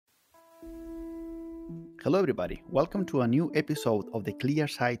Hello, everybody. Welcome to a new episode of the Clear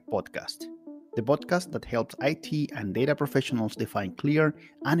Sight podcast, the podcast that helps IT and data professionals define clear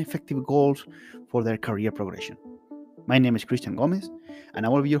and effective goals for their career progression. My name is Christian Gomez, and I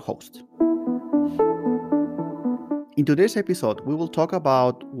will be your host. In today's episode, we will talk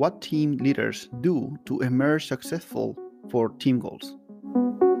about what team leaders do to emerge successful for team goals.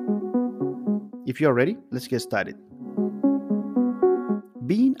 If you are ready, let's get started.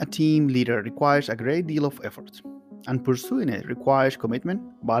 Being a team leader requires a great deal of effort, and pursuing it requires commitment,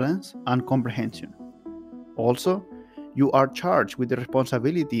 balance, and comprehension. Also, you are charged with the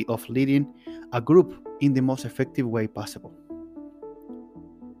responsibility of leading a group in the most effective way possible.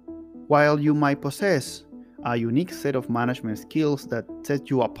 While you might possess a unique set of management skills that set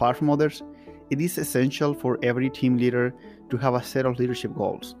you apart from others, it is essential for every team leader to have a set of leadership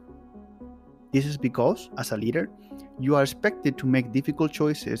goals. This is because, as a leader, you are expected to make difficult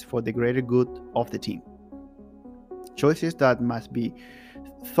choices for the greater good of the team. Choices that must be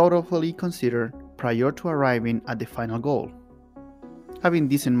thoroughly considered prior to arriving at the final goal. Having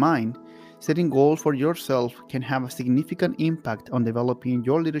this in mind, setting goals for yourself can have a significant impact on developing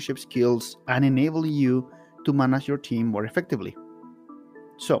your leadership skills and enabling you to manage your team more effectively.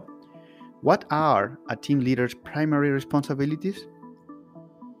 So, what are a team leader's primary responsibilities?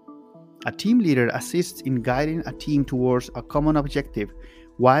 A team leader assists in guiding a team towards a common objective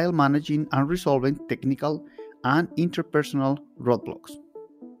while managing and resolving technical and interpersonal roadblocks.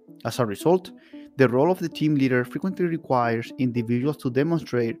 As a result, the role of the team leader frequently requires individuals to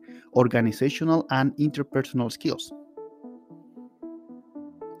demonstrate organizational and interpersonal skills.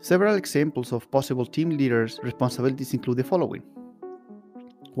 Several examples of possible team leaders' responsibilities include the following.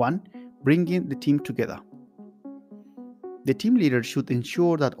 1. Bringing the team together. The team leader should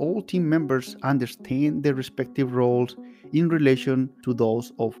ensure that all team members understand their respective roles in relation to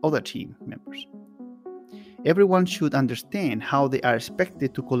those of other team members. Everyone should understand how they are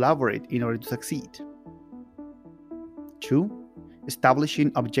expected to collaborate in order to succeed. 2.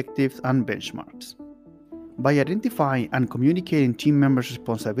 Establishing objectives and benchmarks. By identifying and communicating team members'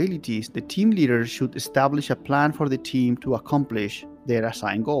 responsibilities, the team leader should establish a plan for the team to accomplish their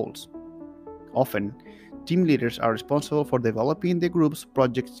assigned goals. Often, team leaders are responsible for developing the group's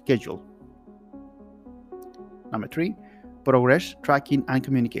project schedule. Number 3. Progress tracking and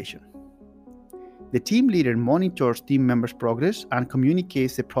communication. The team leader monitors team members' progress and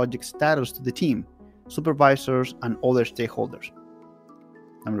communicates the project status to the team, supervisors, and other stakeholders.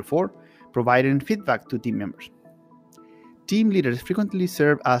 Number 4. Providing feedback to team members. Team leaders frequently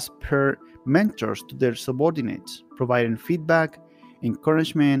serve as peer mentors to their subordinates, providing feedback,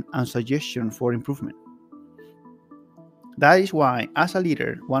 encouragement, and suggestions for improvement. That is why, as a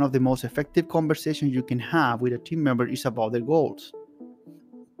leader, one of the most effective conversations you can have with a team member is about their goals.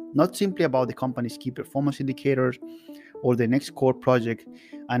 Not simply about the company's key performance indicators or the next core project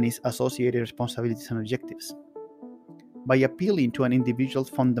and its associated responsibilities and objectives. By appealing to an individual's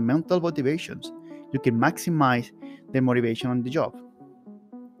fundamental motivations, you can maximize their motivation on the job.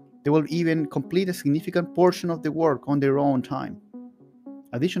 They will even complete a significant portion of the work on their own time.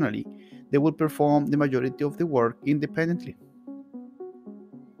 Additionally, they will perform the majority of the work independently.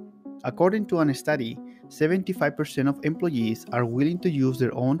 According to a study, 75% of employees are willing to use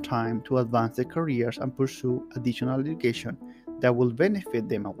their own time to advance their careers and pursue additional education that will benefit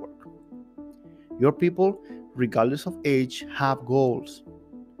them at work. Your people, regardless of age, have goals.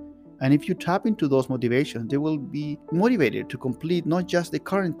 And if you tap into those motivations, they will be motivated to complete not just the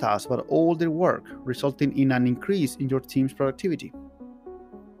current tasks, but all their work, resulting in an increase in your team's productivity.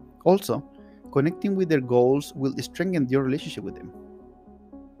 Also, connecting with their goals will strengthen your relationship with them.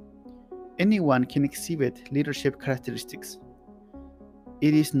 Anyone can exhibit leadership characteristics.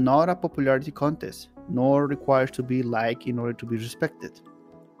 It is not a popularity contest, nor requires to be liked in order to be respected.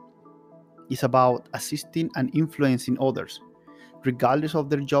 It's about assisting and influencing others, regardless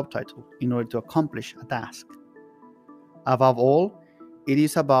of their job title, in order to accomplish a task. Above all, it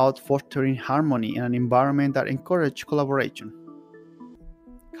is about fostering harmony in an environment that encourages collaboration.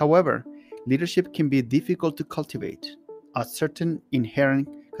 However, leadership can be difficult to cultivate, as certain inherent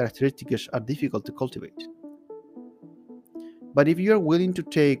characteristics are difficult to cultivate. But if you are willing to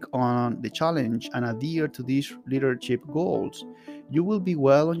take on the challenge and adhere to these leadership goals, you will be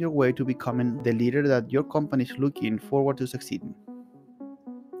well on your way to becoming the leader that your company is looking forward to succeeding.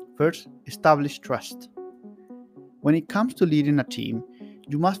 First, establish trust. When it comes to leading a team,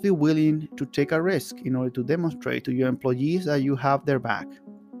 you must be willing to take a risk in order to demonstrate to your employees that you have their back.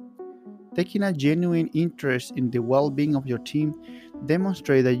 Taking a genuine interest in the well-being of your team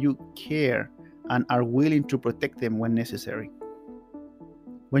demonstrates that you care and are willing to protect them when necessary.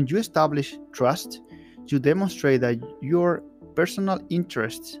 When you establish trust, you demonstrate that your personal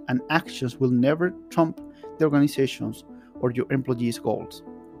interests and actions will never trump the organization's or your employees' goals.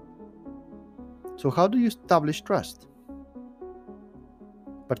 So how do you establish trust?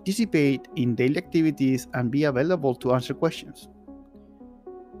 Participate in daily activities and be available to answer questions.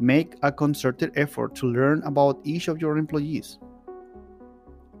 Make a concerted effort to learn about each of your employees.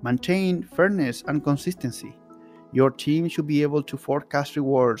 Maintain fairness and consistency. Your team should be able to forecast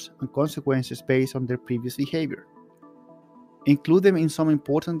rewards and consequences based on their previous behavior. Include them in some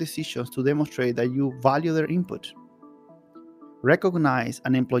important decisions to demonstrate that you value their input. Recognize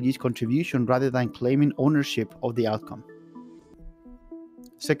an employee's contribution rather than claiming ownership of the outcome.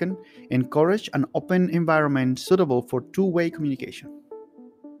 Second, encourage an open environment suitable for two-way communication.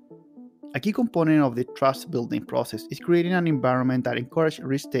 A key component of the trust-building process is creating an environment that encourages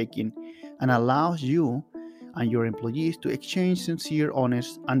risk-taking and allows you and your employees to exchange sincere,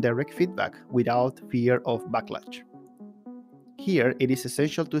 honest, and direct feedback without fear of backlash. Here, it is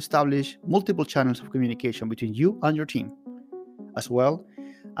essential to establish multiple channels of communication between you and your team, as well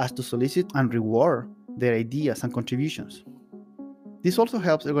as to solicit and reward their ideas and contributions. This also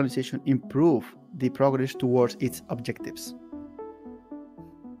helps the organization improve the progress towards its objectives.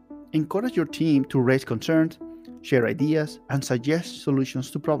 Encourage your team to raise concerns, share ideas, and suggest solutions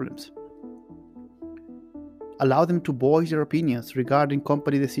to problems. Allow them to voice their opinions regarding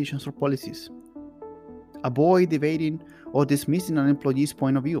company decisions or policies. Avoid debating or dismissing an employee's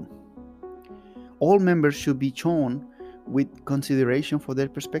point of view. All members should be shown with consideration for their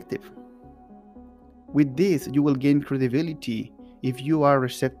perspective. With this, you will gain credibility if you are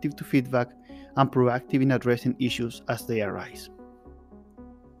receptive to feedback and proactive in addressing issues as they arise.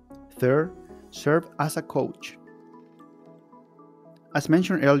 Third, serve as a coach. As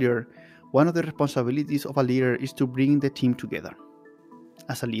mentioned earlier, one of the responsibilities of a leader is to bring the team together.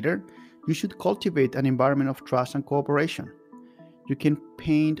 As a leader, you should cultivate an environment of trust and cooperation. You can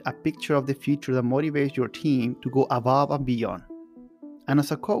paint a picture of the future that motivates your team to go above and beyond. And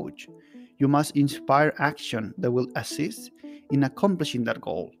as a coach, you must inspire action that will assist in accomplishing that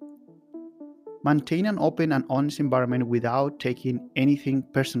goal. Maintain an open and honest environment without taking anything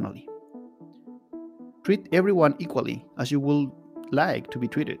personally. Treat everyone equally as you would like to be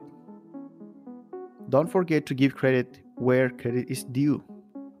treated. Don't forget to give credit where credit is due.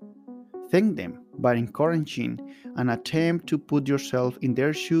 Thank them by encouraging an attempt to put yourself in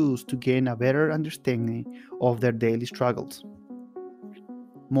their shoes to gain a better understanding of their daily struggles.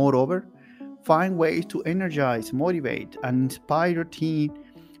 Moreover, find ways to energize, motivate, and inspire your team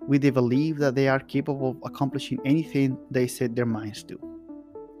with the belief that they are capable of accomplishing anything they set their minds to.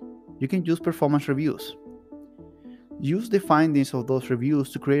 You can use performance reviews. Use the findings of those reviews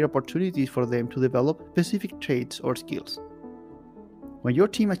to create opportunities for them to develop specific traits or skills. When your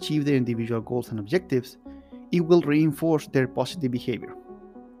team achieves their individual goals and objectives, it will reinforce their positive behavior.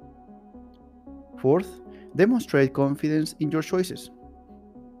 Fourth, demonstrate confidence in your choices.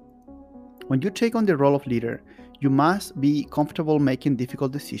 When you take on the role of leader, you must be comfortable making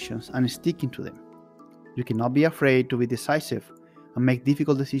difficult decisions and sticking to them. You cannot be afraid to be decisive and make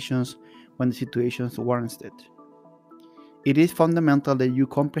difficult decisions when the situation warrants it. It is fundamental that you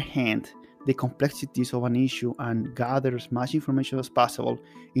comprehend the complexities of an issue and gather as much information as possible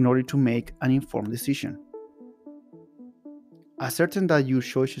in order to make an informed decision. Ascertain that your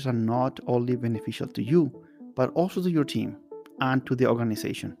choices are not only beneficial to you, but also to your team and to the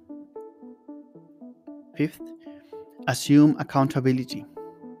organization. Fifth, assume accountability.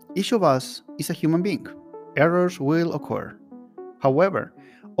 Each of us is a human being. Errors will occur. However,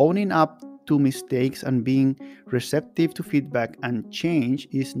 owning up to mistakes and being receptive to feedback and change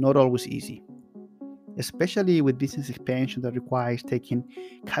is not always easy, especially with business expansion that requires taking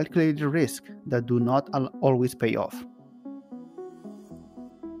calculated risks that do not always pay off.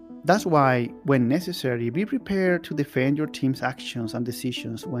 That's why, when necessary, be prepared to defend your team's actions and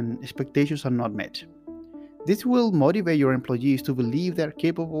decisions when expectations are not met. This will motivate your employees to believe they are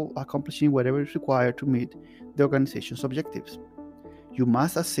capable of accomplishing whatever is required to meet the organization's objectives. You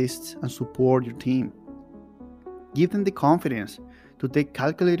must assist and support your team. Give them the confidence to take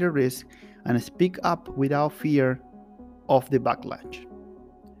calculated risks and speak up without fear of the backlash.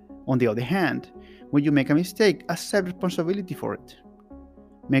 On the other hand, when you make a mistake, accept responsibility for it.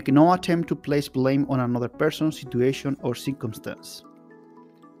 Make no attempt to place blame on another person, situation, or circumstance.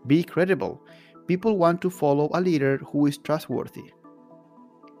 Be credible. People want to follow a leader who is trustworthy.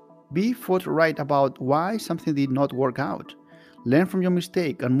 Be forthright about why something did not work out. Learn from your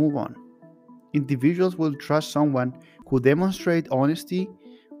mistake and move on. Individuals will trust someone who demonstrates honesty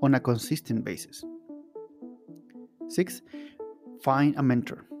on a consistent basis. 6. Find a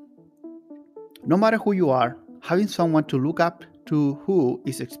mentor. No matter who you are, having someone to look up to who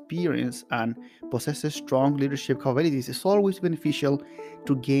is experienced and possesses strong leadership capabilities is always beneficial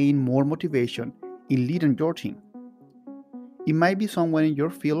to gain more motivation in leading your team. It might be someone in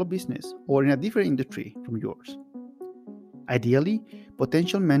your field of business or in a different industry from yours. Ideally,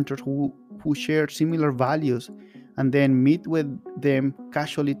 potential mentors who share similar values and then meet with them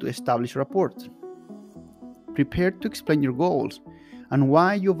casually to establish rapport. Prepare to explain your goals and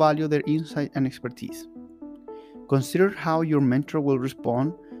why you value their insight and expertise. Consider how your mentor will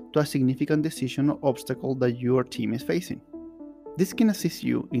respond to a significant decision or obstacle that your team is facing. This can assist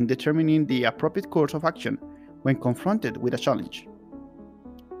you in determining the appropriate course of action when confronted with a challenge.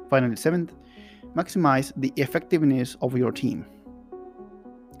 Finally, seventh, maximize the effectiveness of your team.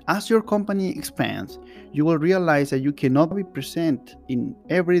 As your company expands, you will realize that you cannot be present in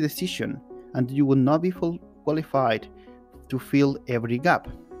every decision and you will not be qualified to fill every gap.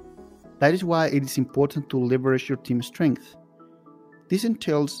 That is why it is important to leverage your team's strengths. This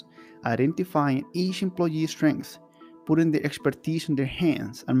entails identifying each employee's strengths, putting their expertise in their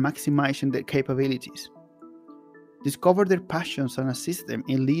hands, and maximizing their capabilities. Discover their passions and assist them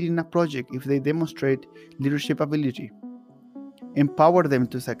in leading a project if they demonstrate leadership ability. Empower them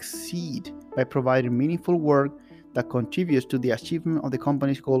to succeed by providing meaningful work that contributes to the achievement of the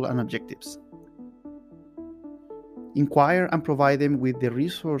company's goals and objectives. Inquire and provide them with the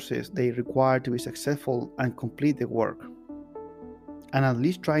resources they require to be successful and complete the work. And at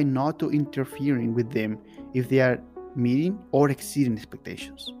least try not to interfere with them if they are meeting or exceeding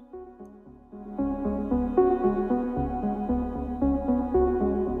expectations.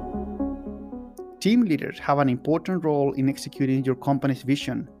 Team leaders have an important role in executing your company's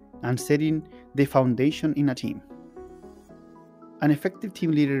vision and setting the foundation in a team. An effective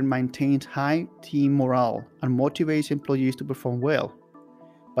team leader maintains high team morale and motivates employees to perform well.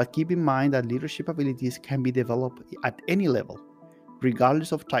 But keep in mind that leadership abilities can be developed at any level,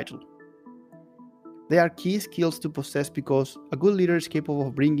 regardless of title. They are key skills to possess because a good leader is capable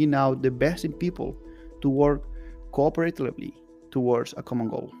of bringing out the best in people to work cooperatively towards a common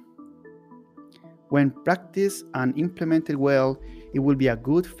goal. When practiced and implemented well, it will be a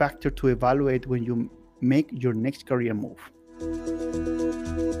good factor to evaluate when you make your next career move.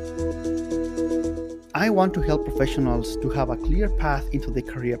 I want to help professionals to have a clear path into their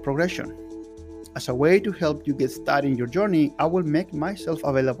career progression. As a way to help you get started in your journey, I will make myself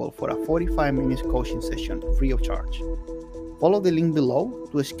available for a 45-minute coaching session free of charge. Follow the link below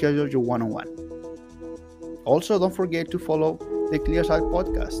to schedule your one-on-one. Also, don't forget to follow the ClearSight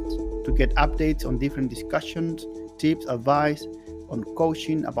podcast to get updates on different discussions, tips, advice on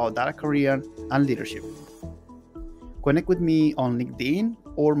coaching about data career and leadership. Connect with me on LinkedIn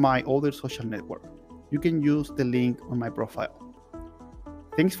or my other social network. You can use the link on my profile.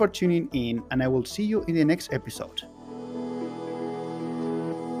 Thanks for tuning in, and I will see you in the next episode.